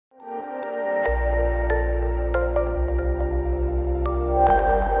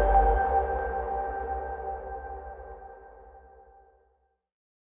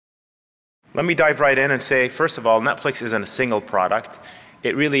Let me dive right in and say, first of all, Netflix isn't a single product.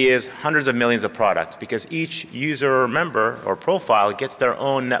 It really is hundreds of millions of products because each user or member or profile gets their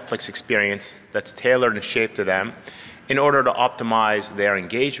own Netflix experience that's tailored and shaped to them in order to optimize their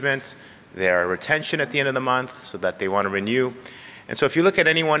engagement, their retention at the end of the month so that they want to renew. And so if you look at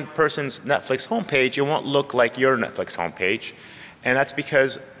any one person's Netflix homepage, it won't look like your Netflix homepage. And that's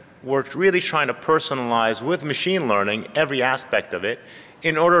because we're really trying to personalize with machine learning every aspect of it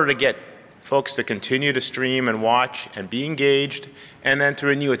in order to get folks to continue to stream and watch and be engaged and then to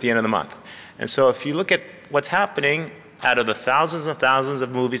renew at the end of the month. And so if you look at what's happening out of the thousands and thousands of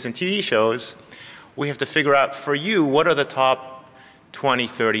movies and TV shows, we have to figure out for you what are the top 20,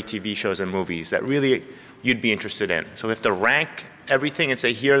 30 TV shows and movies that really you'd be interested in. So we have to rank everything and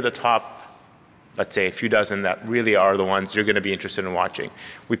say here are the top, let's say a few dozen that really are the ones you're going to be interested in watching.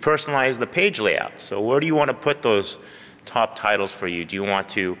 We personalize the page layout. So where do you want to put those top titles for you? Do you want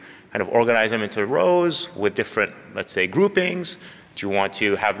to kind of organize them into rows with different, let's say, groupings? Do you want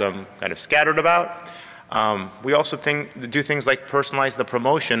to have them kind of scattered about? We also do things like personalize the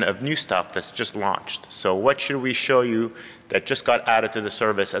promotion of new stuff that's just launched. So what should we show you that just got added to the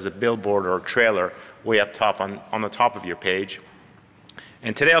service as a billboard or a trailer way up top on the top of your page?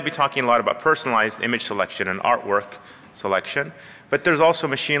 And today I'll be talking a lot about personalized image selection and artwork selection, but there's also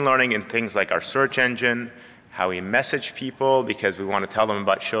machine learning in things like our search engine, how we message people because we want to tell them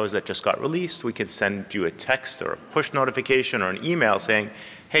about shows that just got released. We can send you a text or a push notification or an email saying,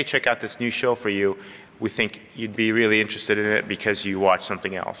 hey, check out this new show for you. We think you'd be really interested in it because you watched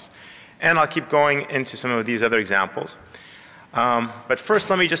something else. And I'll keep going into some of these other examples. But first,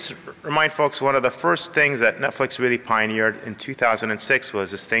 let me just remind folks, one of the first things that Netflix really pioneered in 2006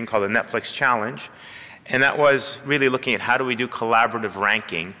 was this thing called the Netflix Challenge. And that was really looking at how do we do collaborative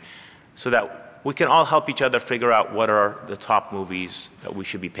ranking so that we can all help each other figure out what are the top movies that we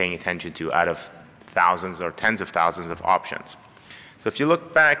should be paying attention to out of thousands or tens of thousands of options. So if you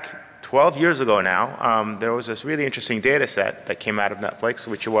look back 12 years ago now, there was this really interesting data set that came out of Netflix,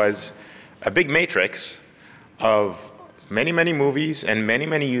 which was a big matrix of many, many movies and many,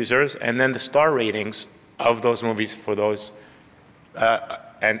 many users, and then the star ratings of those movies for those,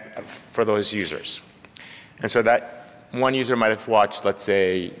 users. And so that one user might have watched, let's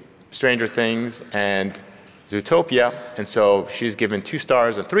say, Stranger Things and Zootopia, and so she's given 2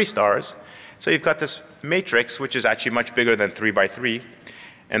 stars and 3 stars. So you've got this matrix, which is actually much bigger than 3 by 3,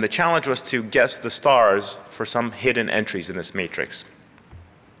 and the challenge was to guess the stars for some hidden entries in this matrix.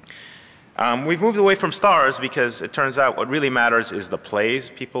 We've moved away from stars because it turns out what really matters is the plays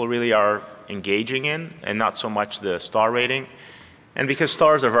people really are engaging in, and not so much the star rating, and because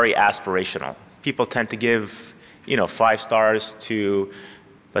stars are very aspirational. People tend to give, 5 stars to,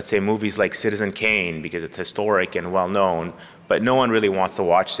 let's say, movies like Citizen Kane because it's historic and well known, but no one really wants to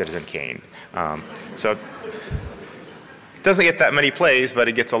watch Citizen Kane. So it doesn't get that many plays, but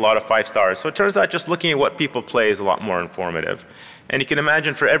it gets a lot of 5 stars. So it turns out just looking at what people play is a lot more informative. And you can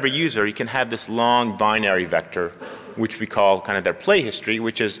imagine for every user, you can have this long binary vector, which we call kind of their play history,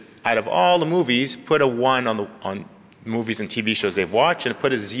 which is out of all the movies, put a 1 on movies and TV shows they've watched and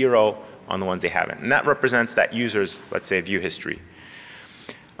put a 0 on the ones they haven't. And that represents that user's, let's say, view history.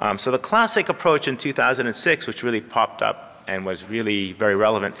 So the classic approach in 2006, which really popped up and was really very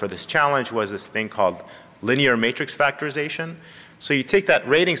relevant for this challenge, was this thing called linear matrix factorization. So you take that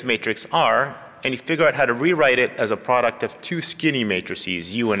ratings matrix R and you figure out how to rewrite it as a product of 2 skinny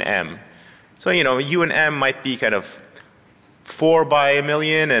matrices, U and M. So U and M might be kind of 4 by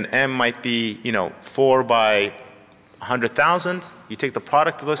 1,000,000 and M might be 4 by 100,000. You take the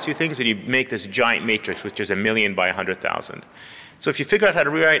product of those 2 things and you make this giant matrix, which is 1,000,000 by 100,000. So if you figure out how to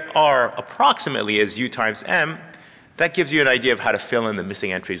rewrite R approximately as U times M, that gives you an idea of how to fill in the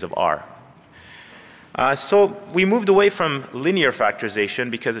missing entries of R. So we moved away from linear factorization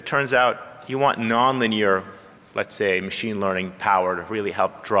because it turns out you want nonlinear, let's say, machine learning power to really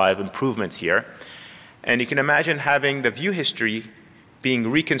help drive improvements here. And you can imagine having the view history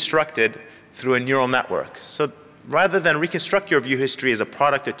being reconstructed through a neural network. So rather than reconstruct your view history as a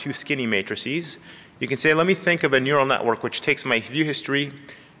product of 2 skinny matrices, you can say, let me think of a neural network which takes my view history,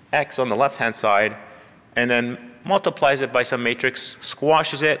 X on the left-hand side, and then multiplies it by some matrix,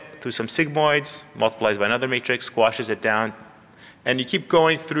 squashes it through some sigmoids, multiplies by another matrix, squashes it down. And you keep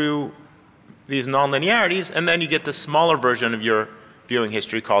going through these nonlinearities, and then you get the smaller version of your viewing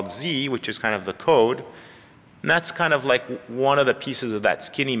history called Z, which is kind of the code. And that's kind of like one of the pieces of that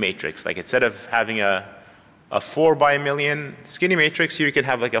skinny matrix. Like instead of having a 4 by 1,000,000 skinny matrix, here you can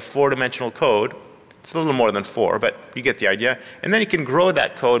have like a 4-dimensional code. It's a little more than 4, but you get the idea. And then you can grow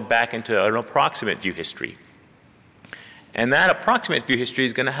that code back into an approximate view history. And that approximate view history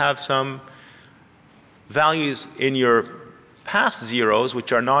is going to have some values in your past zeros,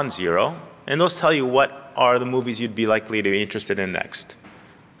 which are non-zero, and those tell you what are the movies you'd be likely to be interested in next.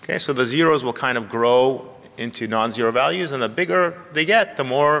 Okay, so the zeros will kind of grow into non-zero values, and the bigger they get, the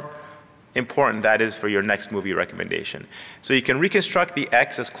more important that is for your next movie recommendation. So you can reconstruct the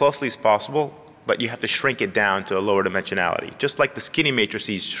X as closely as possible, but you have to shrink it down to a lower dimensionality, just like the skinny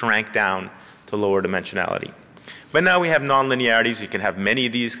matrices shrank down to lower dimensionality. But now we have non-linearities. You can have many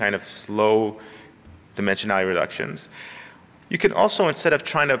of these kind of slow dimensionality reductions. You can also, instead of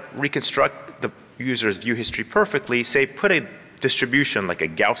trying to reconstruct the user's view history perfectly, say put a distribution, like a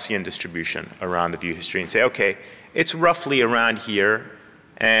Gaussian distribution, around the view history and say, okay, it's roughly around here,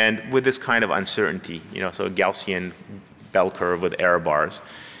 and with this kind of uncertainty, you know, so a Gaussian bell curve with error bars.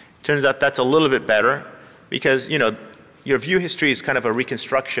 Turns out that's a little bit better because, you know, your view history is kind of a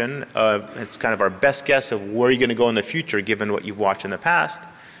reconstruction. It's kind of our best guess of where you're going to go in the future given what you've watched in the past.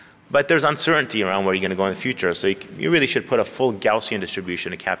 But there's uncertainty around where you're going to go in the future. So you really should put a full Gaussian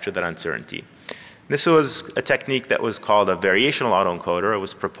distribution to capture that uncertainty. This was a technique that was called a variational autoencoder. It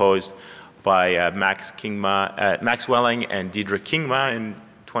was proposed by Max Welling and Diederik Kingma in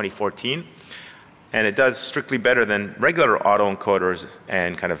 2014. And it does strictly better than regular autoencoders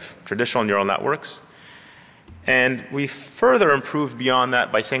and kind of traditional neural networks. And we further improved beyond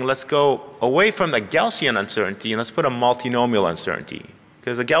that by saying, let's go away from the Gaussian uncertainty and let's put a multinomial uncertainty.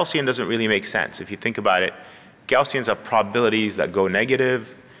 Because the Gaussian doesn't really make sense. If you think about it, Gaussians have probabilities that go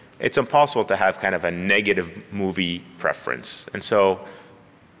negative. It's impossible to have kind of a negative movie preference. And so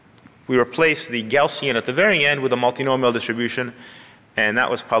we replaced the Gaussian at the very end with a multinomial distribution. And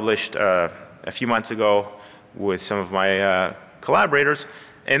that was published a few months ago with some of my collaborators.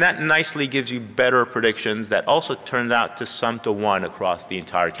 And that nicely gives you better predictions that also turns out to sum to 1 across the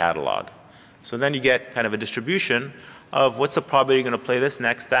entire catalog. So then you get kind of a distribution of what's the probability you're going to play this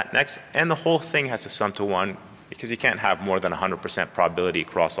next, that next, and the whole thing has to sum to 1 because you can't have more than 100% probability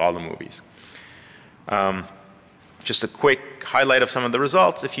across all the movies. Just a quick highlight of some of the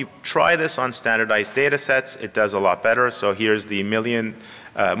results. If you try this on standardized data sets, it does a lot better. So here's the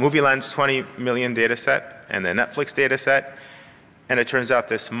Movie Lens 20 million data set and the Netflix data set. And it turns out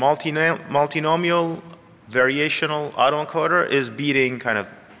this multinomial variational autoencoder is beating kind of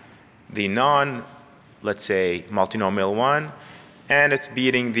the let's say, multinomial 1, and it's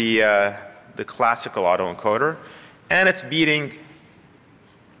beating the classical autoencoder, and it's beating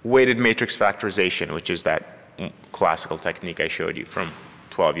weighted matrix factorization, which is that classical technique I showed you from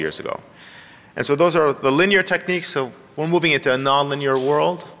 12 years ago. And so those are the linear techniques. So we're moving into a nonlinear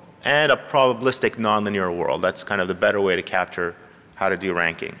world and a probabilistic nonlinear world. That's kind of the better way to capture how to do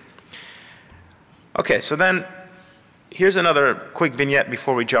ranking. Okay, so then here's another quick vignette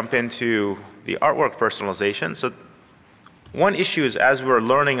before we jump into the artwork personalization. So one issue is as we're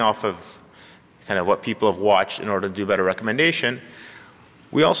learning off of kind of what people have watched in order to do better recommendation,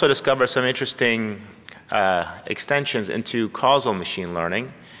 we also discover some interesting extensions into causal machine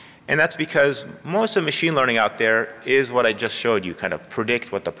learning. And that's because most of machine learning out there is what I just showed you, kind of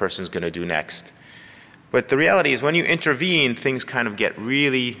predict what the person's going to do next. But the reality is when you intervene, things kind of get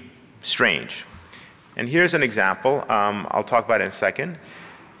really strange. And here's an example. I'll talk about it in a second.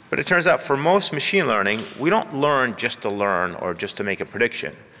 But it turns out for most machine learning, we don't learn just to learn or just to make a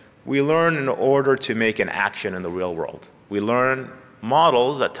prediction. We learn in order to make an action in the real world. We learn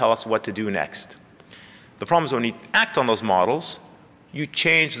models that tell us what to do next. The problem is when you act on those models, you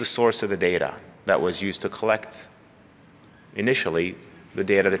change the source of the data that was used to collect initially the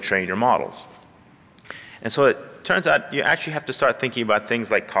data that trained your models. And so it turns out you actually have to start thinking about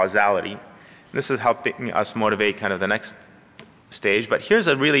things like causality. This is helping us motivate kind of the next stage. But here's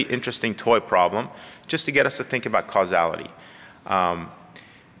a really interesting toy problem just to get us to think about causality.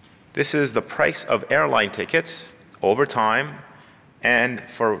 This is the price of airline tickets over time and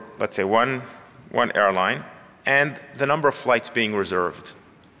for, let's say, one airline, and the number of flights being reserved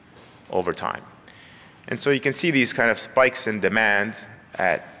over time. And so you can see these kind of spikes in demand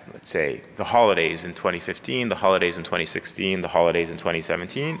at, let's say, the holidays in 2015, the holidays in 2016, the holidays in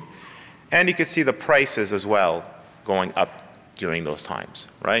 2017. And you can see the prices as well going up during those times,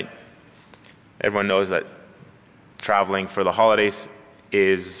 right? Everyone knows that traveling for the holidays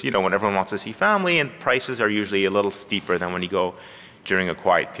is, you know, when everyone wants to see family, and prices are usually a little steeper than when you go during a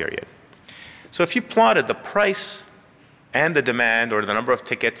quiet period. So if you plotted the price and the demand, or the number of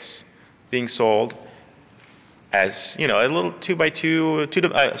tickets being sold, as, you know, a little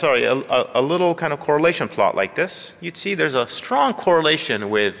a little kind of correlation plot like this, you'd see there's a strong correlation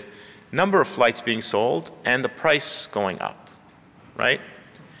with number of flights being sold and the price going up, right?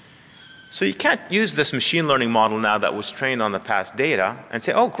 So you can't use this machine learning model now that was trained on the past data and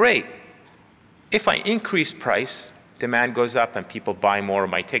say, oh, great, if I increase price, demand goes up and people buy more of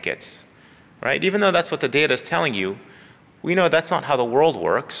my tickets, right? Even though that's what the data is telling you, we know that's not how the world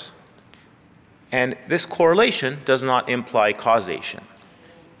works. And this correlation does not imply causation.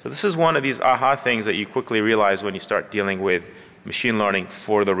 So this is one of these aha things that you quickly realize when you start dealing with machine learning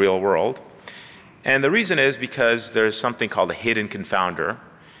for the real world. And the reason is because there's something called a hidden confounder.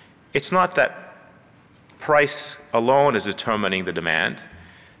 It's not that price alone is determining the demand.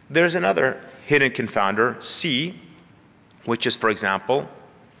 There's another hidden confounder, C, which is, for example,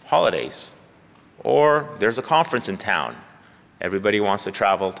 holidays. Or there's a conference in town. Everybody wants to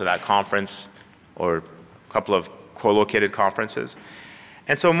travel to that conference or a couple of co-located conferences.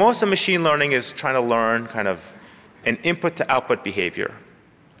 And so most of machine learning is trying to learn kind of an input to output behavior.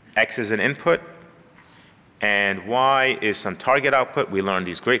 X is an input, and Y is some target output. We learn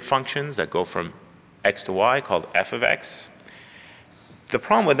these great functions that go from X to Y called f of X. The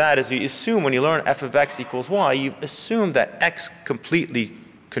problem with that is you assume when you learn f of X equals Y, you assume that X completely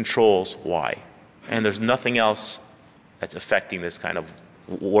controls Y. And there's nothing else that's affecting this kind of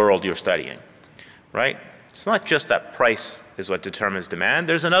world you're studying, right? It's not just that price is what determines demand.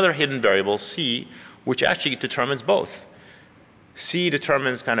 There's another hidden variable, C, which actually determines both. C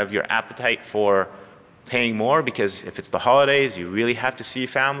determines kind of your appetite for paying more, because if it's the holidays, you really have to see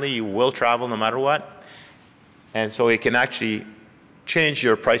family, you will travel no matter what. And so it can actually change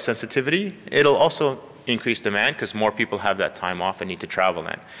your price sensitivity. It'll also increase demand because more people have that time off and need to travel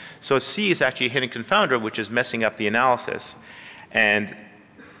then. So C is actually a hidden confounder, which is messing up the analysis. And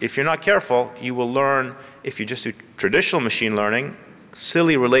if you're not careful, you will learn, if you just do traditional machine learning,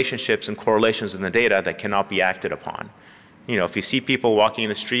 silly relationships and correlations in the data that cannot be acted upon. You know, if you see people walking in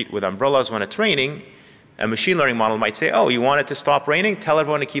the street with umbrellas when it's raining, a machine learning model might say, oh, you want it to stop raining? Tell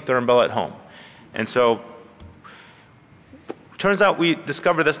everyone to keep their umbrella at home. And so turns out we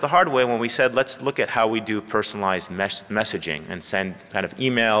discovered this the hard way when we said, let's look at how we do personalized messaging and send kind of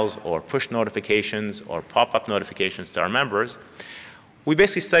emails or push notifications or pop-up notifications to our members. We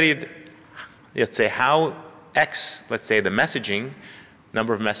basically studied, let's say, how X, let's say the messaging,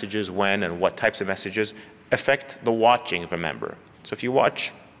 number of messages, when, and what types of messages affect the watching of a member. So if you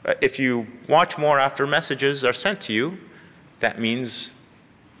watch more after messages are sent to you, that means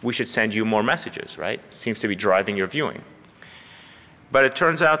we should send you more messages, right? It seems to be driving your viewing. But it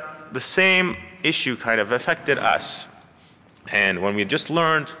turns out the same issue kind of affected us. And when we just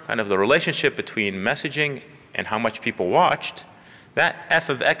learned kind of the relationship between messaging and how much people watched, that f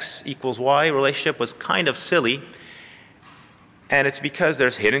of X equals Y relationship was kind of silly. And it's because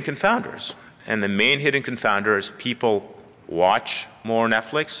there's hidden confounders. And the main hidden confounder is people watch more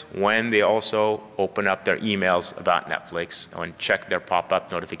Netflix when they also open up their emails about Netflix and check their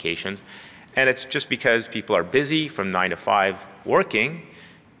pop-up notifications. And it's just because people are busy from 9 to 5 working,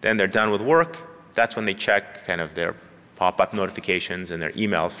 then they're done with work, that's when they check kind of their pop-up notifications and their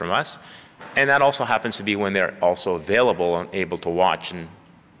emails from us. And that also happens to be when they're also available and able to watch and,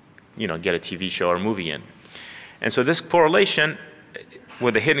 you know, get a TV show or movie in. And so this correlation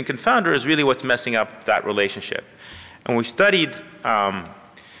with the hidden confounder is really what's messing up that relationship. And we studied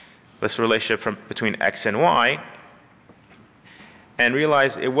this relationship between X and Y and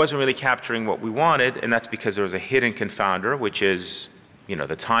realized it wasn't really capturing what we wanted, and that's because there was a hidden confounder, which is, you know,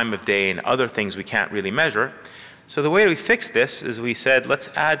 the time of day and other things we can't really measure. So the way we fixed this is we said, let's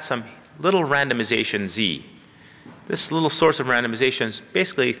add some little randomization Z. This little source of randomization is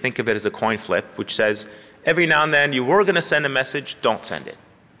basically, think of it as a coin flip, which says every now and then you were going to send a message, don't send it.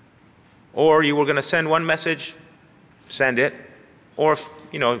 Or you were going to send one message, send it. Or, if,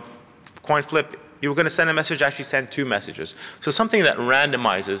 you know, coin flip, you were going to send a message, actually send 2 messages. So something that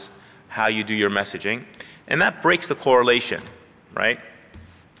randomizes how you do your messaging. And that breaks the correlation, right?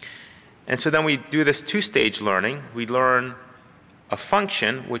 And so then we do this 2-stage learning. We learn a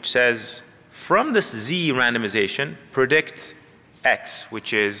function which says, from this Z randomization, predict X,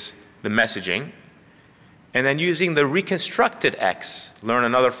 which is the messaging. And then using the reconstructed X, learn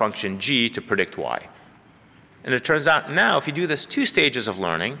another function, G, to predict Y. And it turns out now, if you do this 2 stages of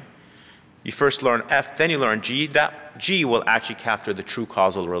learning, you first learn F, then you learn G, that G will actually capture the true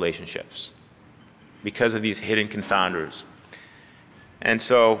causal relationships because of these hidden confounders. And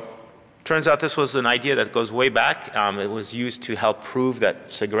so turns out this was an idea that goes way back. It was used to help prove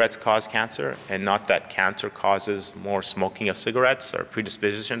that cigarettes cause cancer and not that cancer causes more smoking of cigarettes or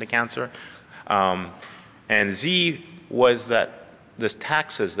predisposition to cancer. And Z was that this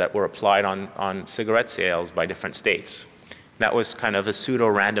taxes that were applied on cigarette sales by different states. That was kind of a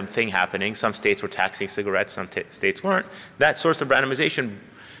pseudo-random thing happening. Some states were taxing cigarettes, some states weren't. That source of randomization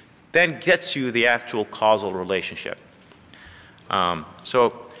then gets you the actual causal relationship.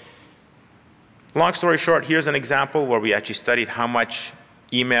 So Long story short, here's an example where we actually studied how much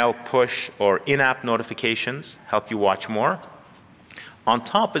email, push, or in-app notifications help you watch more. On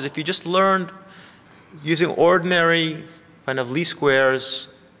top is if you just learned using ordinary kind of least squares,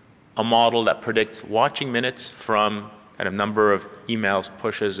 a model that predicts watching minutes from kind of number of emails,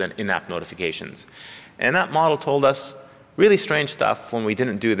 pushes, and in-app notifications. And that model told us really strange stuff when we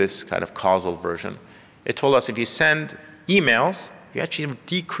didn't do this kind of causal version. It told us if you send emails, you actually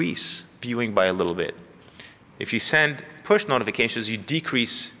decrease viewing by a little bit. If you send push notifications, you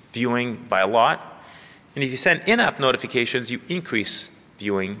decrease viewing by a lot. And if you send in-app notifications, you increase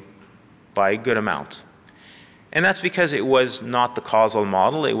viewing by a good amount. And that's because it was not the causal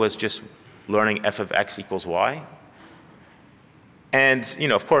model. It was just learning f of x equals y. And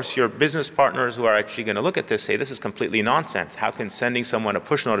of course, your business partners who are actually going to look at this say, this is completely nonsense. How can sending someone a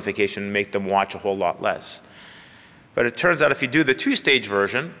push notification make them watch a whole lot less? But it turns out if you do the two-stage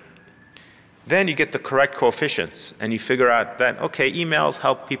version, then you get the correct coefficients. And you figure out that, OK, emails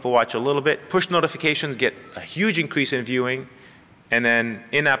help people watch a little bit. Push notifications get a huge increase in viewing. And then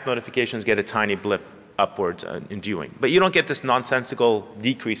in-app notifications get a tiny blip upwards in viewing. But you don't get this nonsensical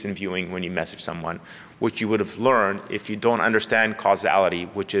decrease in viewing when you message someone, which you would have learned if you don't understand causality,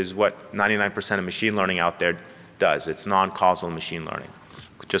 which is what 99% of machine learning out there does. It's non-causal machine learning,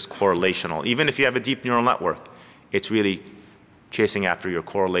 just correlational. Even if you have a deep neural network, it's really chasing after your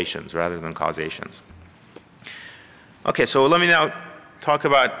correlations rather than causations. OK, so let me now talk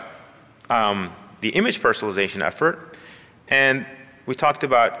about the image personalization effort. And we talked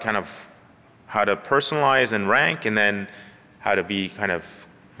about kind of how to personalize and rank, and then how to be kind of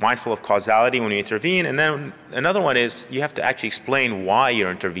mindful of causality when you intervene. And then another one is you have to actually explain why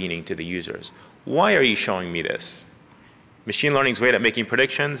you're intervening to the users. Why are you showing me this? Machine learning is great at making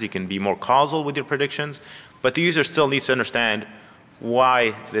predictions. You can be more causal with your predictions. But the user still needs to understand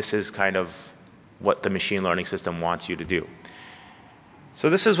why this is kind of what the machine learning system wants you to do. So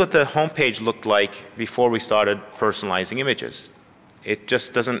this is what the homepage looked like before we started personalizing images. It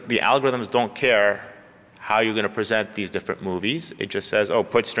just doesn't, the algorithms don't care how you're going to present these different movies. It just says, oh,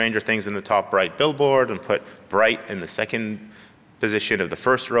 put Stranger Things in the top right billboard and put Bright in the second position of the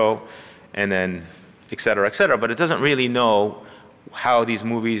first row, and then et cetera, et cetera. But it doesn't really know how these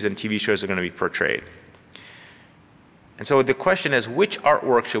movies and TV shows are going to be portrayed. And so the question is, which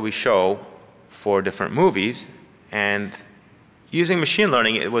artwork should we show for different movies? And using machine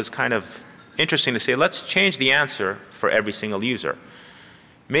learning, it was kind of interesting to say, let's change the answer for every single user.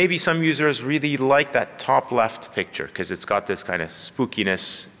 Maybe some users really like that top left picture because it's got this kind of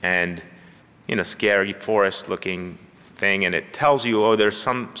spookiness and scary forest looking thing, and it tells you, oh, there's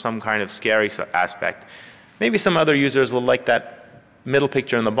some kind of scary aspect. Maybe some other users will like that middle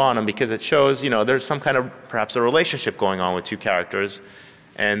picture in the bottom because it shows there's some kind of perhaps a relationship going on with two characters,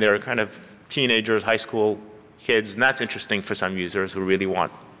 and they're kind of teenagers, high school kids, and that's interesting for some users who really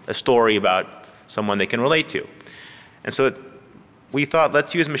want a story about someone they can relate to. And so we thought,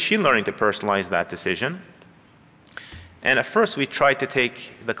 let's use machine learning to personalize that decision. And at first, we tried to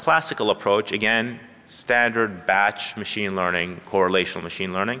take the classical approach, again, standard batch machine learning, correlational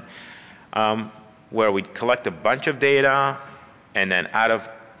machine learning, where we'd collect a bunch of data, and then out of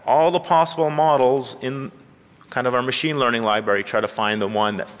all the possible models in kind of our machine learning library, try to find the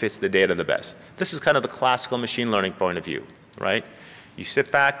one that fits the data the best. This is kind of the classical machine learning point of view, right? You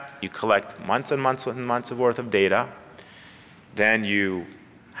sit back, you collect months and months and months of worth of data. Then you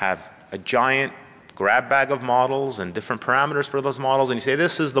have a giant grab bag of models and different parameters for those models, and you say,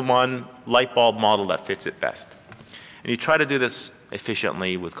 this is the one light bulb model that fits it best. And you try to do this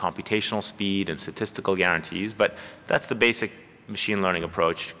efficiently with computational speed and statistical guarantees, but that's the basic machine learning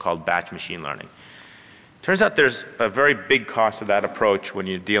approach called batch machine learning. Turns out there's a very big cost of that approach when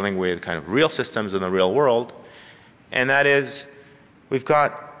you're dealing with kind of real systems in the real world, and that is we've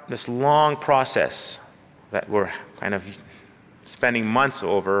got this long process that we're kind of spending months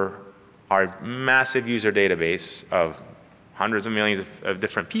over our massive user database of hundreds of millions of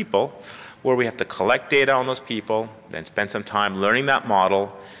different people, where we have to collect data on those people, then spend some time learning that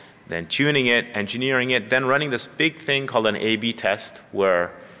model, then tuning it, engineering it, then running this big thing called an A/B test,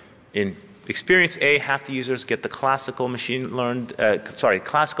 where in experience A, half the users get the classical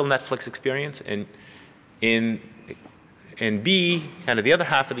classical Netflix experience, and in B, kind of the other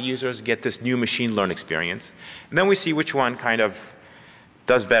half of the users get this new machine learned experience. And then we see which one kind of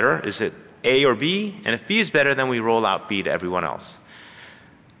does better. Is it A or B? And if B is better, then we roll out B to everyone else.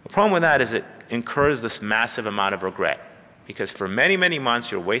 The problem with that is it incurs this massive amount of regret. Because for many, many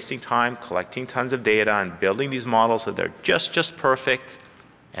months, you're wasting time collecting tons of data and building these models so they're just perfect.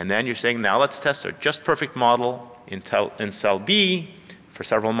 And then you're saying, now let's test our just perfect model in cell B for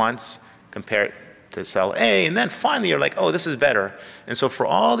several months. compare it to cell A, and then finally you're like, oh, this is better. And so for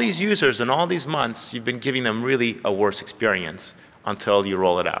all these users and all these months, you've been giving them really a worse experience until you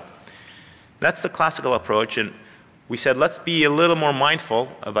roll it out. That's the classical approach, and we said let's be a little more mindful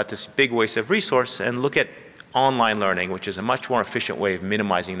about this big waste of resource and look at online learning, which is a much more efficient way of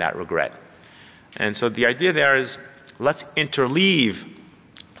minimizing that regret. And so the idea there is let's interleave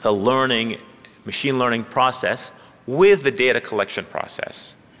the learning, machine learning process with the data collection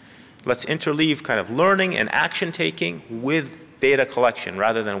process. Let's interleave kind of learning and action taking with data collection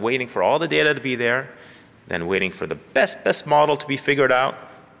rather than waiting for all the data to be there, then waiting for the best model to be figured out,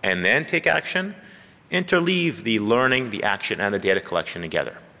 and then take action. Interleave the learning, the action, and the data collection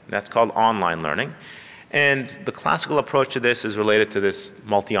together. That's called online learning. And the classical approach to this is related to this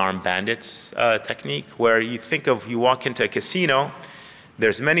multi-arm bandits technique, where you think of, you walk into a casino,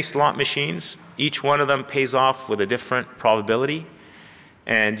 there's many slot machines, each one of them pays off with a different probability,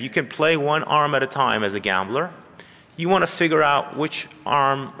 and you can play one arm at a time as a gambler. You want to figure out which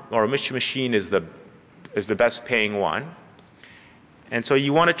arm or which machine is the best paying one. And so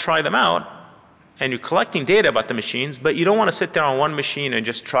you want to try them out, and you're collecting data about the machines, but you don't want to sit there on one machine and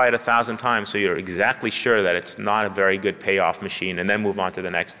just try it 1,000 times so you're exactly sure that it's not a very good payoff machine and then move on to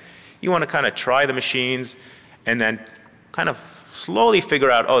the next. You want to kind of try the machines and then kind of slowly figure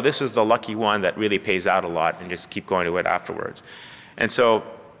out, oh, this is the lucky one that really pays out a lot, and just keep going to it afterwards. And so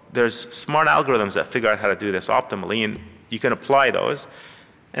there's smart algorithms that figure out how to do this optimally, and you can apply those.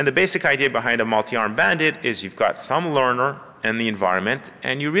 And the basic idea behind a multi-arm bandit is you've got some learner and the environment,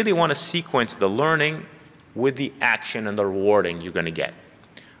 and you really want to sequence the learning with the action and the rewarding you're going to get,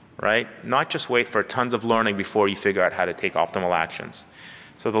 right? Not just wait for tons of learning before you figure out how to take optimal actions.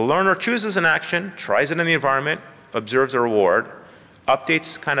 So the learner chooses an action, tries it in the environment, observes a reward,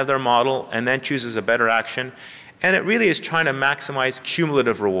 updates kind of their model, and then chooses a better action. And it really is trying to maximize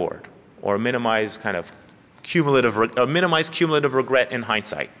cumulative reward, or minimize kind of cumulative regret in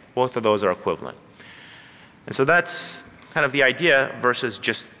hindsight. Both of those are equivalent. And so that's kind of the idea versus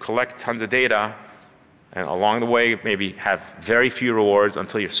just collect tons of data and along the way maybe have very few rewards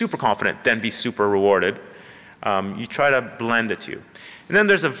until you're super confident, then be super rewarded. You try to blend the two. And then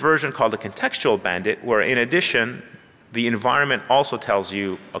there's a version called the contextual bandit, where in addition, the environment also tells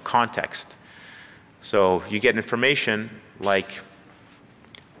you a context. So you get information like,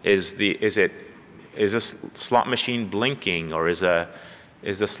 is this slot machine blinking, or is the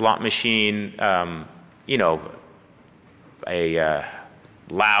slot machine, you know, a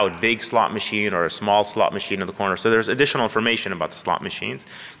loud, big slot machine or a small slot machine in the corner. So there's additional information about the slot machines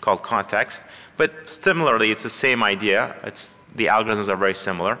called context. But similarly, it's the same idea. The algorithms are very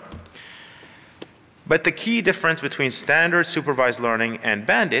similar. But the key difference between standard supervised learning and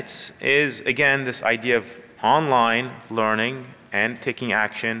bandits is, again, this idea of online learning and taking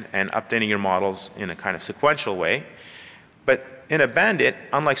action and updating your models in a kind of sequential way. But in a bandit,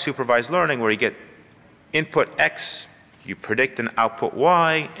 unlike supervised learning, where you get input X, you predict an output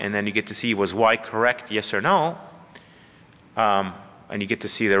Y, and then you get to see, was Y correct, yes or no? And you get to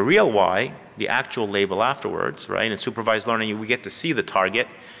see the real Y, the actual label afterwards, right? In supervised learning, we get to see the target.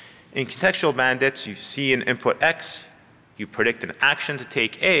 In contextual bandits, you see an input X, you predict an action to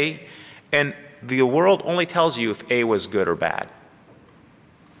take A, and the world only tells you if A was good or bad.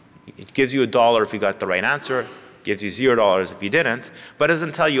 It gives you $1 if you got the right answer, gives you $0 if you didn't, but it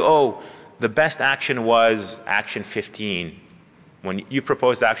doesn't tell you, oh, the best action was action 15. When you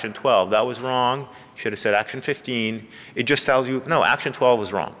proposed action 12, that was wrong. You should have said action 15. It just tells you, no, action 12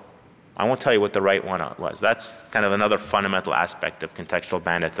 was wrong. I won't tell you what the right one was. That's kind of another fundamental aspect of contextual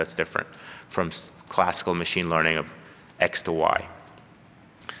bandits that's different from classical machine learning of X to Y.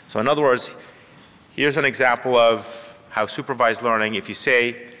 So in other words, here's an example of how supervised learning, if you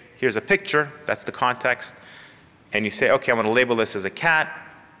say, here's a picture, that's the context, and you say, okay, I'm going to label this as a cat,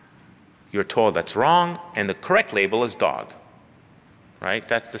 you're told that's wrong, and the correct label is dog, right?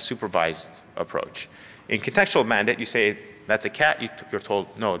 That's the supervised approach. In contextual bandit, you say, that's a cat, you're told,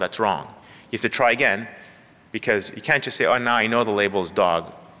 no, that's wrong. You have to try again, because you can't just say, oh, now I know the label is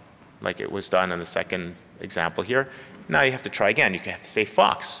dog, like it was done in the second example here. Now you have to try again. You have to say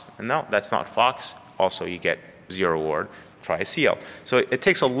fox, and no, that's not fox. Also, you get 0 reward. Try a seal. So it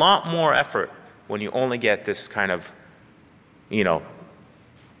takes a lot more effort when you only get this kind of, you know,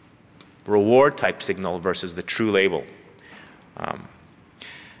 reward type signal versus the true label.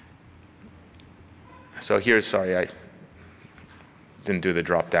 So here's, sorry, I didn't do the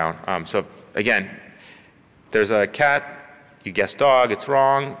drop down. So again, there's a cat, you guess dog, it's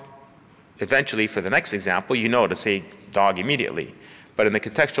wrong. Eventually, for the next example, you know to say dog immediately. But in the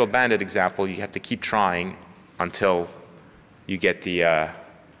contextual bandit example, you have to keep trying until you get the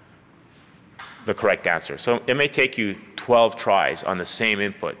the correct answer. So it may take you 12 tries on the same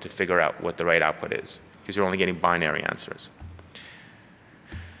input to figure out what the right output is, because you're only getting binary answers.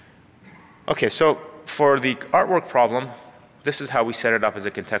 Okay, so for the artwork problem, this is how we set it up as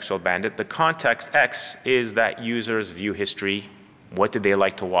a contextual bandit. The context X is that user's view history. What did they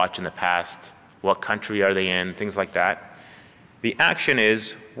like to watch in the past? What country are they in? Things like that. The action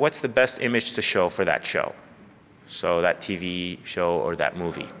is, what's the best image to show for that show? So that TV show or that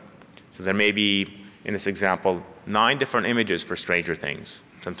movie. So there may be, in this example, 9 different images for Stranger Things.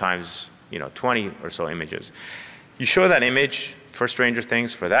 Sometimes, 20 or so images. You show that image for Stranger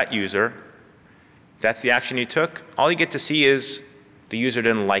Things for that user. That's the action you took. All you get to see is the user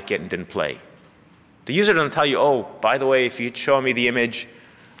didn't like it and didn't play. The user doesn't tell you, oh, by the way, if you'd show me the image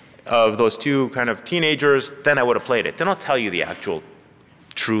of those 2 kind of teenagers, then I would have played it. They don't tell you the actual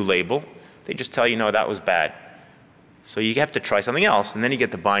true label. They just tell you, no, that was bad. So you have to try something else, and then you get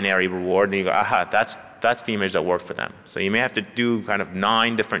the binary reward, and you go, aha, that's the image that worked for them. So you may have to do kind of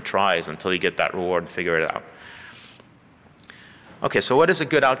 9 different tries until you get that reward and figure it out. Okay, so what is a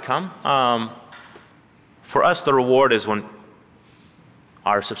good outcome? For us, the reward is when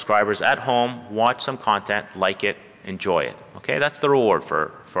our subscribers at home watch some content, like it, enjoy it. Okay, that's the reward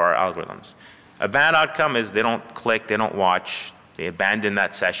for our algorithms. A bad outcome is they don't click, they don't watch, they abandon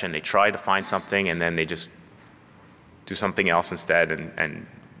that session, they try to find something, and then they just do something else instead and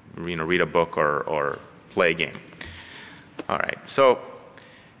read a book or play a game. All right, so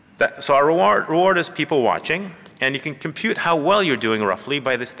our reward is people watching, and you can compute how well you're doing roughly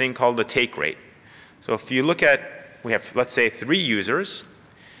by this thing called the take rate. So if you look at, we have, let's say, 3 users,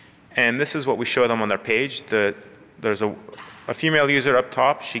 and this is what we show them on their page. There's a female user up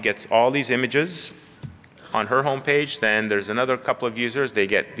top. She gets all these images on her homepage. Then there's another couple of users. They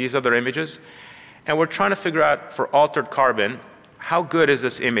get these other images. And we're trying to figure out, for altered carbon, how good is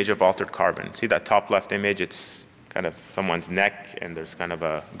this image of altered carbon? See that top left image? It's kind of someone's neck, and there's kind of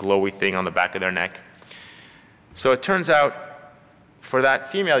a glowy thing on the back of their neck. So it turns out, for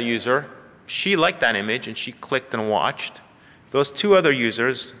that female user, she liked that image, and she clicked and watched. Those 2 other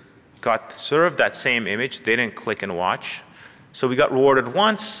users got served that same image. They didn't click and watch. So we got rewarded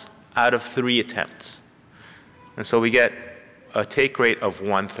once out of 3 attempts. And so we get a take rate of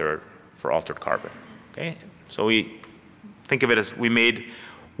 1/3 for altered carbon. Okay? So we think of it as we made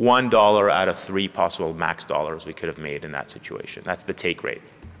 $1 out of 3 possible max dollars we could have made in that situation. That's the take rate.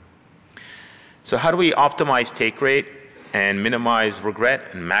 So how do we optimize take rate and minimize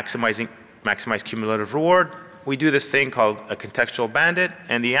regret and maximize cumulative reward? We do this thing called a contextual bandit,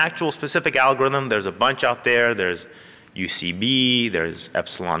 and the actual specific algorithm, there's a bunch out there. There's UCB, there's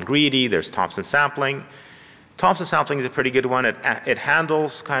epsilon greedy, there's Thompson sampling. Thompson sampling is a pretty good one. It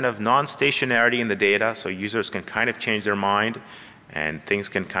handles kind of non-stationarity in the data, so users can kind of change their mind and things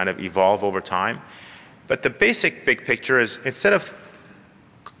can kind of evolve over time. But the basic big picture is, instead of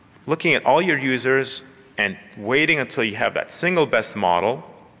looking at all your users and waiting until you have that single best model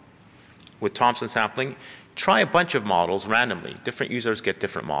with Thompson sampling, try a bunch of models randomly. Different users get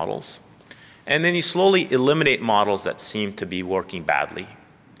different models. And then you slowly eliminate models that seem to be working badly.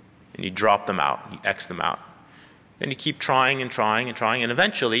 And you drop them out, you X them out. Then you keep trying and trying and trying, and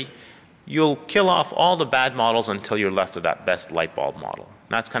eventually you'll kill off all the bad models until you're left with that best light bulb model. And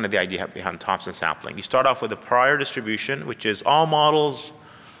that's kind of the idea behind Thompson sampling. You start off with a prior distribution, which is all models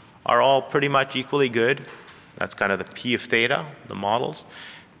are all pretty much equally good. That's kind of the P of theta, the models.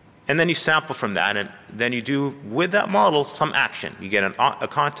 And then you sample from that, and then you do, with that model, some action. You get a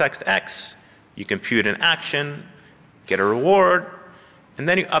context X, you compute an action, get a reward, and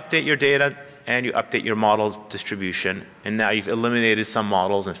then you update your data and you update your model's distribution, and now you've eliminated some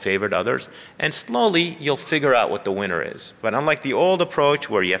models and favored others, and slowly you'll figure out what the winner is. But unlike the old approach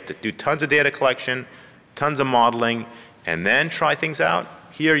where you have to do tons of data collection, tons of modeling, and then try things out,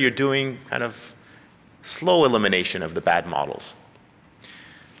 here you're doing kind of slow elimination of the bad models.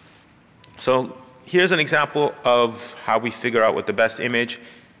 So here's an example of how we figure out what the best image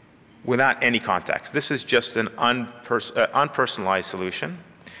without any context. This is just an unpersonalized solution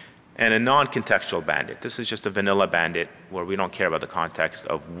and a non-contextual bandit. This is just a vanilla bandit where we don't care about the context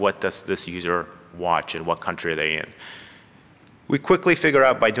of what does this user watch and what country are they in. We quickly figure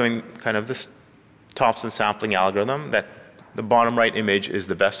out by doing kind of this Thompson sampling algorithm that the bottom right image is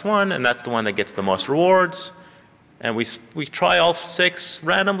the best one, and that's the one that gets the most rewards. And we try all 6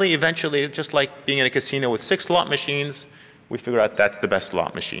 randomly. Eventually, just like being in a casino with 6 slot machines, we figure out that's the best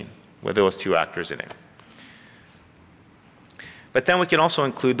slot machine with those 2 actors in it. But then we can also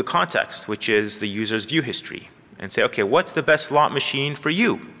include the context, which is the user's view history, and say, okay, what's the best slot machine for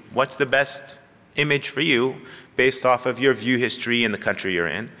you? What's the best image for you based off of your view history and the country you're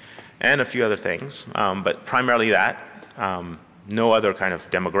in? and a few other things, but primarily that. No other kind of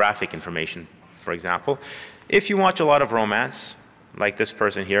demographic information, for example. If you watch a lot of romance, like this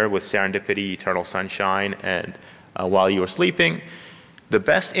person here with Serendipity, Eternal Sunshine, and While You Were Sleeping, the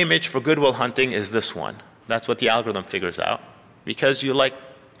best image for Good Will Hunting is this one. That's what the algorithm figures out. Because you like,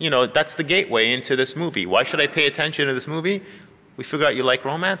 that's the gateway into this movie. Why should I pay attention to this movie? We figure out you like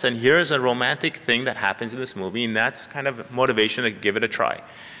romance, and here's a romantic thing that happens in this movie, and that's kind of motivation to give it a try.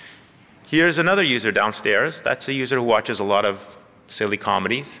 Here's another user downstairs. That's a user who watches a lot of silly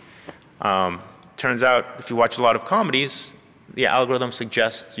comedies. Turns out, if you watch a lot of comedies, the algorithm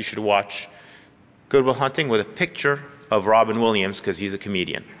suggests you should watch Good Will Hunting with a picture of Robin Williams, because he's a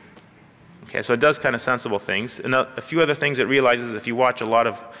comedian. Okay, so it does kind of sensible things. And a few other things it realizes: if you watch a lot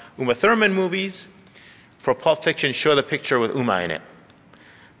of Uma Thurman movies, for Pulp Fiction, show the picture with Uma in it.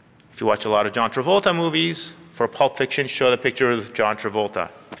 If you watch a lot of John Travolta movies, for Pulp Fiction, show the picture with John Travolta.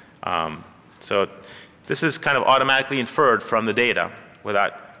 So this is kind of automatically inferred from the data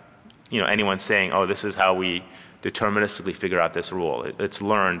without anyone saying, oh, this is how we deterministically figure out this rule. It's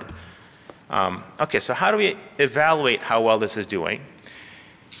learned. Okay, so how do we evaluate how well this is doing?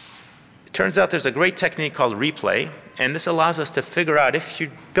 It turns out there's a great technique called replay, and this allows us to figure out, if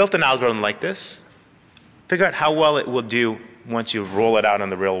you built an algorithm like this, figure out how well it will do once you roll it out in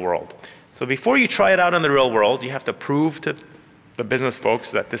the real world. So before you try it out in the real world, you have to prove to the business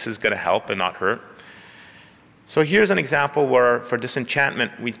folks that this is going to help and not hurt. So here's an example where, for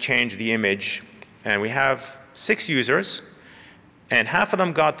disenchantment, we change the image, and we have 6 users, and half of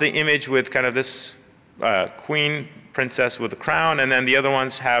them got the image with kind of this queen princess with a crown, and then the other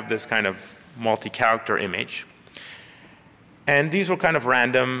ones have this kind of multi-character image. And these were kind of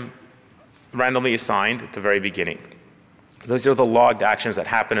randomly assigned at the very beginning. Those are the logged actions that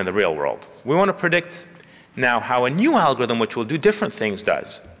happen in the real world. We want to predict now how a new algorithm, which will do different things,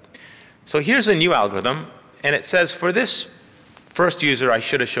 does. So here's a new algorithm, and it says for this first user, I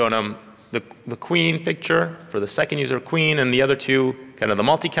should have shown them the queen picture, for the second user, queen, and the other two, kind of the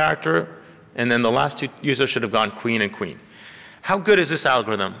multi-character, and then the last 2 users should have gone queen and queen. How good is this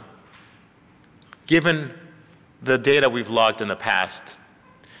algorithm, given the data we've logged in the past?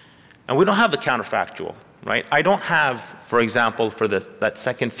 And we don't have the counterfactual, right? I don't have, for example, for that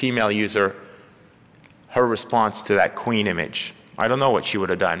second female user, her response to that queen image. I don't know what she would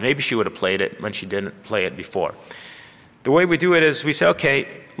have done. Maybe she would have played it when she didn't play it before. The way we do it is we say, okay,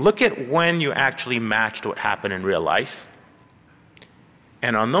 look at when you actually matched what happened in real life.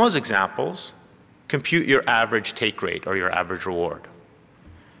 And on those examples, compute your average take rate or your average reward.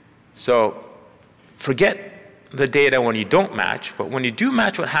 So forget the data when you don't match, but when you do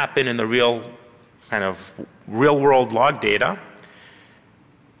match what happened in the real world log data,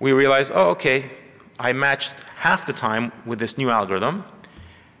 we realize, oh, okay, I matched half the time with this new algorithm,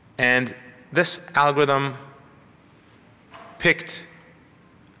 and this algorithm picked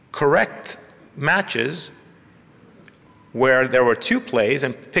correct matches where there were 2 plays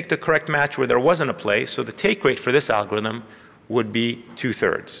and picked a correct match where there wasn't a play, so the take rate for this algorithm would be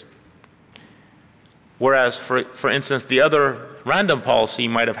 2/3. Whereas, for instance, the other random policy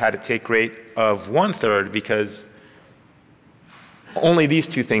might have had a take rate of 1/3 because only these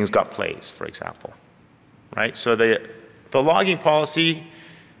 2 things got plays, for example. Right? So the logging policy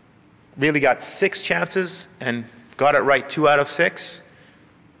really got 6 chances and got it right 2 out of 6.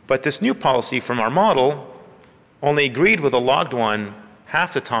 But this new policy from our model only agreed with the logged one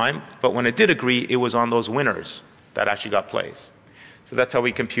half the time, but when it did agree, it was on those winners that actually got plays. So that's how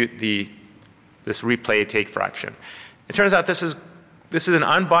we compute this replay take fraction. It turns out this is an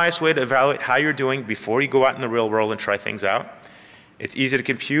unbiased way to evaluate how you're doing before you go out in the real world and try things out. It's easy to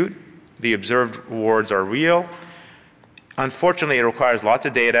compute. The observed rewards are real. Unfortunately, it requires lots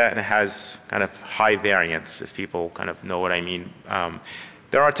of data, and it has kind of high variance, if people kind of know what I mean.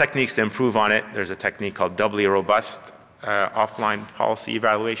 There are techniques to improve on it. There's a technique called doubly robust offline policy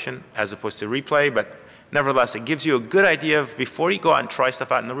evaluation as opposed to replay, but nevertheless, it gives you a good idea of, before you go out and try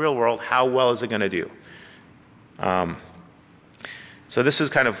stuff out in the real world, how well is it going to do. So this is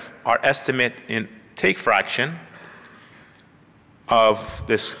kind of our estimate in take fraction of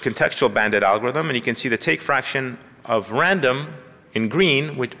this contextual bandit algorithm, and you can see the take fraction of random in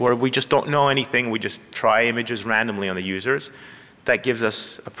green, where we just don't know anything, we just try images randomly on the users. That gives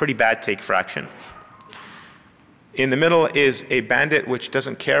us a pretty bad take fraction. In the middle is a bandit which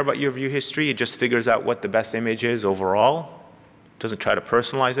doesn't care about your view history, it just figures out what the best image is overall. Doesn't try to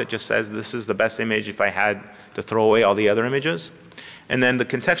personalize it, just says this is the best image if I had to throw away all the other images. And then the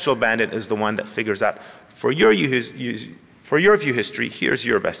contextual bandit is the one that figures out, for your view history, here's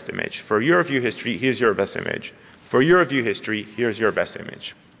your best image. For your view history, here's your best image. For your view history, here's your best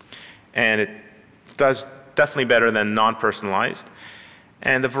image. And it does definitely better than non-personalized.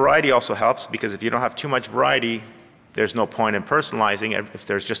 And the variety also helps, because if you don't have too much variety, there's no point in personalizing. If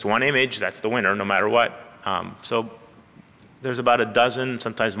there's just one image, that's the winner no matter what. So there's about a dozen,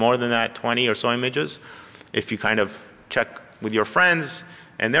 sometimes more than that, 20 or so images. If you kind of check with your friends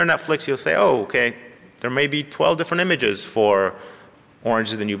and their Netflix, you'll say, oh, okay, there may be 12 different images for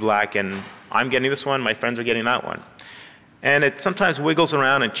Orange is the New Black, and I'm getting this one, my friends are getting that one. And it sometimes wiggles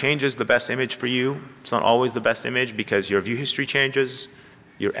around and changes the best image for you. It's not always the best image because your view history changes,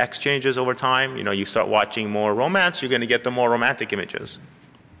 your X changes over time. You know, you start watching more romance, you're going to get the more romantic images.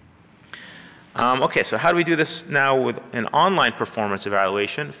 Okay, so how do we do this now with an online performance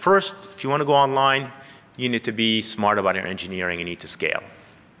evaluation? First, if you want to go online, you need to be smart about your engineering. You need to scale.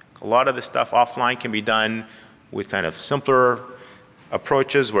 A lot of this stuff offline can be done with kind of simpler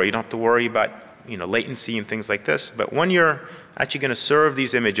approaches where you don't have to worry about, you know, latency and things like this. But when you're actually going to serve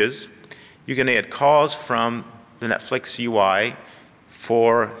these images, you're going to get calls from the Netflix UI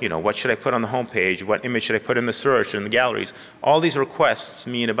for, you know, what should I put on the home page? What image should I put in the search, in the galleries? All these requests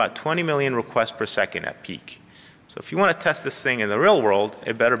mean about 20 million requests per second at peak. So if you want to test this thing in the real world,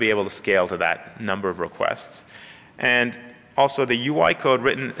 it better be able to scale to that number of requests. And also the UI code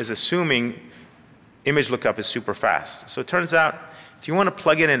written is assuming image lookup is super fast. So it turns out if you want to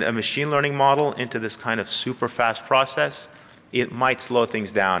plug in a machine learning model into this kind of super fast process, it might slow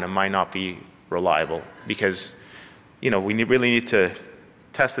things down and might not be reliable, because, you know, we really need to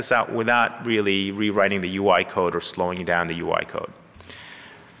test this out without really rewriting the UI code or slowing down the UI code.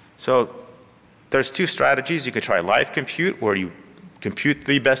 So there's two strategies. You can try live compute, where you compute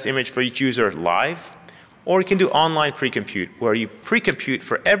the best image for each user live, or you can do online pre-compute, where you pre-compute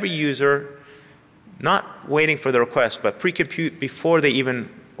for every user, not waiting for the request, but pre-compute before they even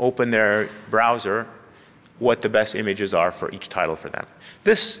open their browser what the best images are for each title for them.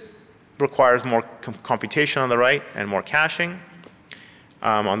 This requires more computation on the right and more caching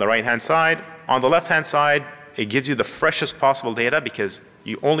on the right-hand side. On the left-hand side, it gives you the freshest possible data, because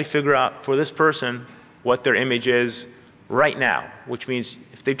you only figure out for this person what their image is right now, which means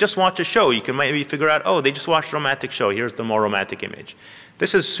if they just watch a show, you can maybe figure out, oh, they just watched a romantic show, here's the more romantic image.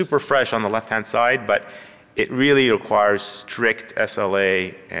 This is super fresh on the left-hand side, but it really requires strict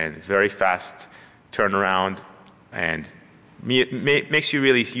SLA and very fast turnaround, and makes you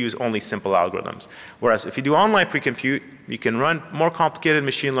really use only simple algorithms. Whereas if you do online pre-compute, you can run more complicated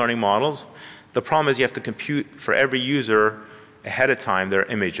machine learning models. The problem is you have to compute for every user ahead of time their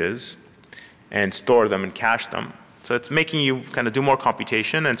images and store them and cache them. So it's making you kind of do more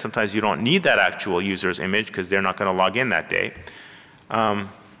computation, and sometimes you don't need that actual user's image because they're not going to log in that day.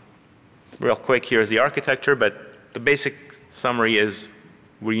 Real quick, here's the architecture, but the basic summary is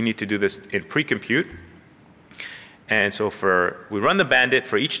we need to do this in pre-compute. And so we run the bandit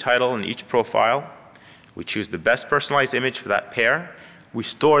for each title and each profile. We choose the best personalized image for that pair. We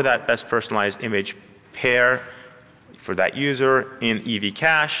store that best personalized image pair for that user in EV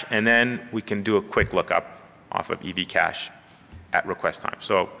cache, and then we can do a quick lookup off of EV cache at request time.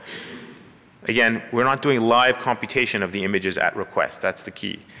 So again, we're not doing live computation of the images at request. That's the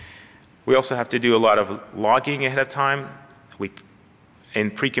key. We also have to do a lot of logging ahead of time. In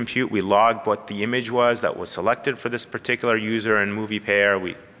pre-compute, we log what the image was that was selected for this particular user and movie pair.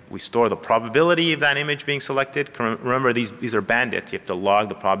 We store the probability of that image being selected. Remember, these are bandits. You have to log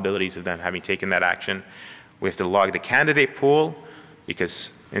the probabilities of them having taken that action. We have to log the candidate pool,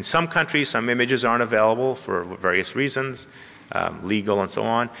 because in some countries, some images aren't available for various reasons, legal and so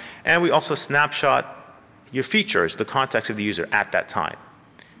on. And we also snapshot your features, the context of the user at that time.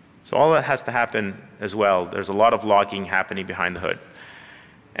 So all that has to happen as well. There's a lot of logging happening behind the hood.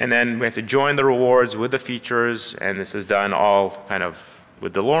 And then we have to join the rewards with the features, and this is done all kind of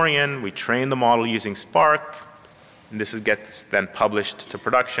with DeLorean. We train the model using Spark, and this gets then published to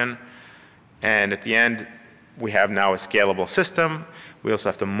production. And at the end, we have now a scalable system. We also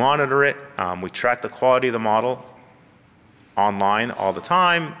have to monitor it. We track the quality of the model online all the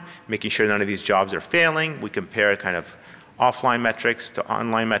time, making sure none of these jobs are failing. We compare kind of offline metrics to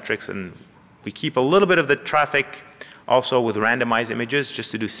online metrics, and we keep a little bit of the traffic also with randomized images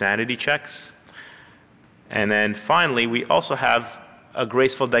just to do sanity checks. And then finally, we also have a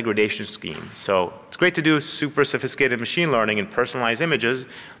graceful degradation scheme. So it's great to do super sophisticated machine learning and personalized images,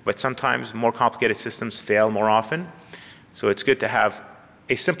 but sometimes more complicated systems fail more often. So it's good to have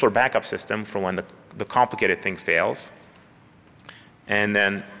a simpler backup system for when the complicated thing fails. And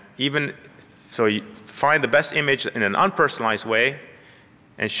then so you find the best image in an unpersonalized way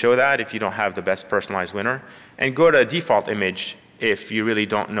and show that if you don't have the best personalized winner, and go to a default image if you really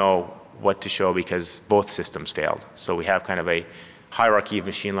don't know what to show because both systems failed. So we have kind of a hierarchy of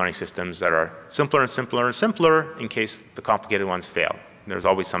machine learning systems that are simpler and simpler and simpler in case the complicated ones fail. There's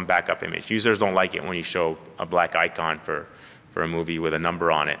always some backup image. Users don't like it when you show a black icon for a movie with a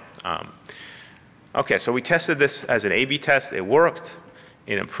number on it. Okay, so we tested this as an A/B test. It worked.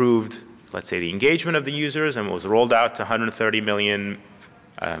 It improved, let's say, the engagement of the users, and was rolled out to 130 million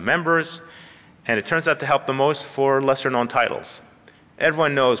members. And it turns out to help the most for lesser-known titles.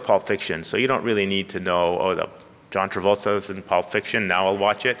 Everyone knows Pulp Fiction, so you don't really need to know, oh, John Travolta's in Pulp Fiction, now I'll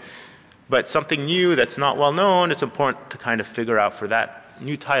watch it. But something new that's not well known, it's important to kind of figure out for that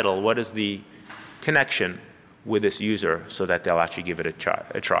new title, what is the connection with this user so that they'll actually give it a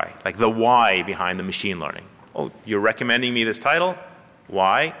try. Like the why behind the machine learning. Oh, you're recommending me this title?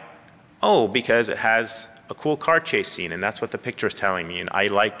 Why? Oh, because it has a cool car chase scene, and that's what the picture is telling me, and I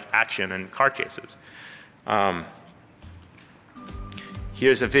like action and car chases.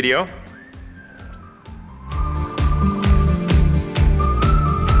 Here's a video.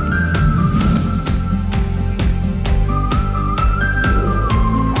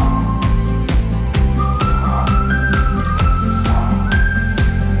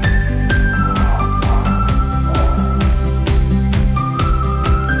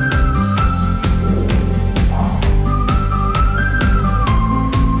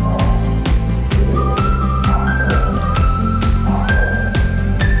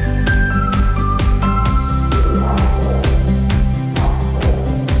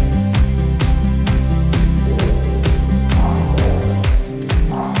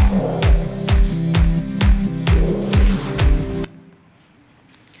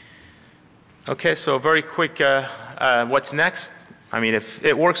 Okay, so very quick, what's next? I mean, if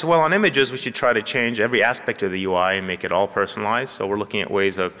it works well on images, we should try to change every aspect of the UI and make it all personalized. So we're looking at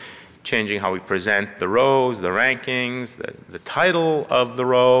ways of changing how we present the rows, the rankings, the title of the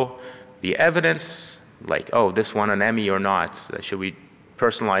row, the evidence, like, oh, this won an Emmy or not. Should we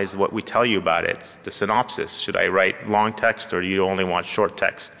personalize what we tell you about it? The synopsis, should I write long text or do you only want short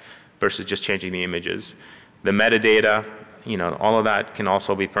text versus just changing the images? The metadata, you know, all of that can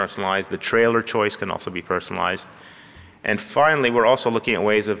also be personalized. The trailer choice can also be personalized. And finally, we're also looking at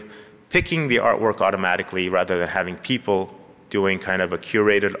ways of picking the artwork automatically rather than having people doing kind of a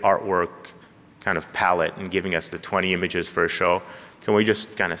curated artwork kind of palette and giving us the 20 images for a show. Can we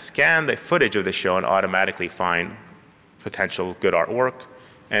just kind of scan the footage of the show and automatically find potential good artwork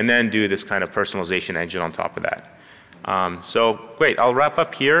and then do this kind of personalization engine on top of that? So great, I'll wrap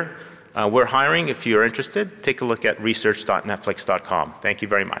up here. We're hiring. If you're interested, take a look at research.netflix.com. Thank you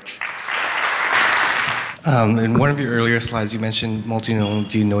very much. In one of your earlier slides, you mentioned multinomial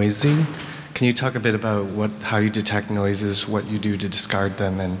denoising. Can you talk a bit about how you detect noises, what you do to discard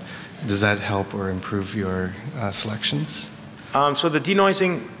them, and does that help or improve your selections? So the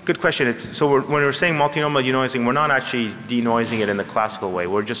denoising, good question. When we're saying multinomial denoising, we're not actually denoising it in the classical way.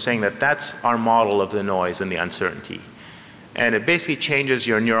 We're just saying that that's our model of the noise and the uncertainty. And it basically changes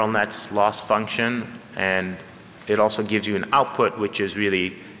your neural net's loss function, and it also gives you an output which is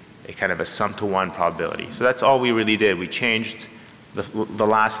really a kind of a sum to one probability. So that's all we really did. We changed the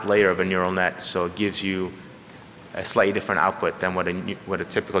last layer of a neural net, so it gives you a slightly different output than what a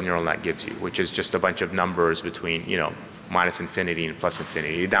typical neural net gives you, which is just a bunch of numbers between, you know, minus infinity and plus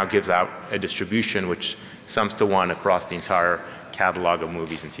infinity. It now gives out a distribution which sums to one across the entire catalog of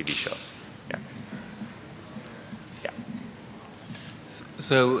movies and TV shows. Yeah.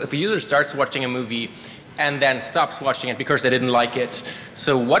 So if a user starts watching a movie and then stops watching it because they didn't like it,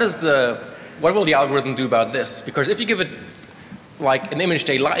 so what will the algorithm do about this? Because if you give it like an image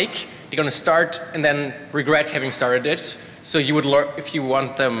they like, they're going to start and then regret having started it. So you would learn, if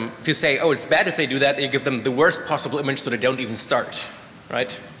you say, oh, it's bad if they do that, you give them the worst possible image so they don't even start,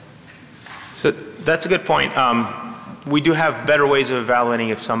 right? So that's a good point. We do have better ways of evaluating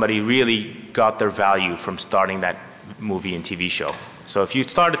if somebody really got their value from starting that movie and TV show. So if you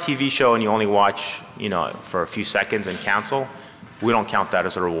start a TV show and you only watch, you know, for a few seconds and cancel, we don't count that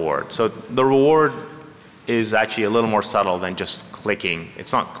as a reward. So the reward is actually a little more subtle than just clicking.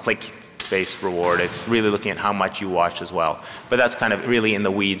 It's not click-based reward. It's really looking at how much you watch as well. But that's kind of really in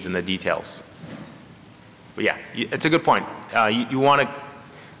the weeds and the details. But yeah, it's a good point. You want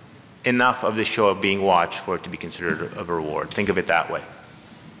enough of the show being watched for it to be considered of a reward. Think of it that way.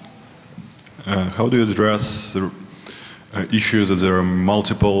 How do you address the issue that there are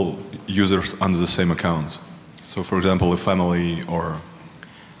multiple users under the same account? So for example, a family or...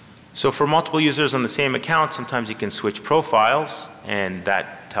 So for multiple users on the same account, sometimes you can switch profiles, and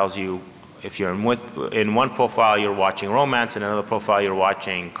that tells you if you're in one profile you're watching romance, and another profile you're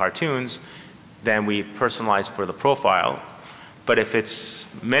watching cartoons, then we personalize for the profile. But if it's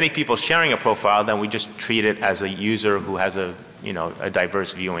many people sharing a profile, then we just treat it as a user who has a you know, a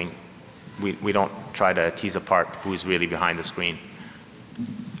diverse viewing. We don't try to tease apart who's really behind the screen.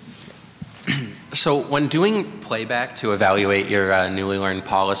 So when doing playback to evaluate your newly learned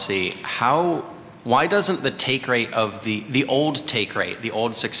policy, why doesn't the take rate of the old take rate, the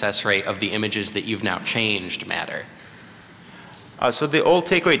old success rate of the images that you've now changed matter? So the old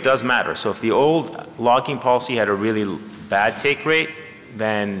take rate does matter. So if the old logging policy had a really bad take rate,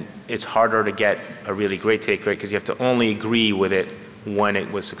 then it's harder to get a really great take rate because you have to only agree with it when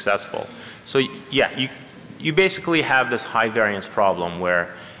it was successful. So yeah, you basically have this high variance problem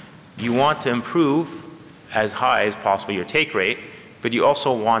where you want to improve as high as possible your take rate, but you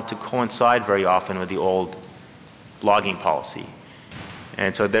also want to coincide very often with the old logging policy.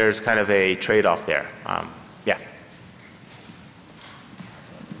 And so there's kind of a trade-off there. Yeah.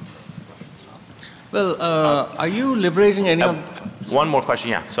 Well, are you leveraging any of... One more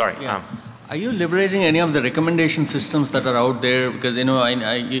question, yeah, sorry. Yeah. Are you leveraging any of the recommendation systems that are out there? Because, you know,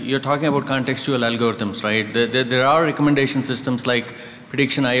 you're talking about contextual algorithms, right? There are recommendation systems like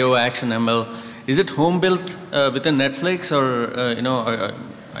Prediction IO, Action ML. Is it home-built within Netflix, or, you know,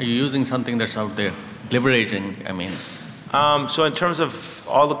 are you using something that's out there? Leveraging, I mean. So in terms of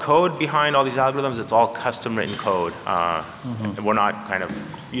all the code behind all these algorithms, it's all custom-written code. We're not kind of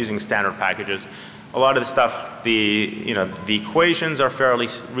using standard packages. A lot of the stuff, the equations are fairly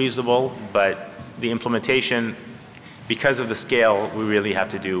reasonable, but the implementation, because of the scale, we really have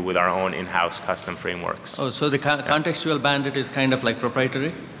to do with our own in-house custom frameworks. Oh, so the contextual bandit is kind of like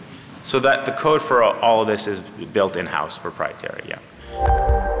proprietary? So that the code for all of this is built in-house, proprietary, yeah.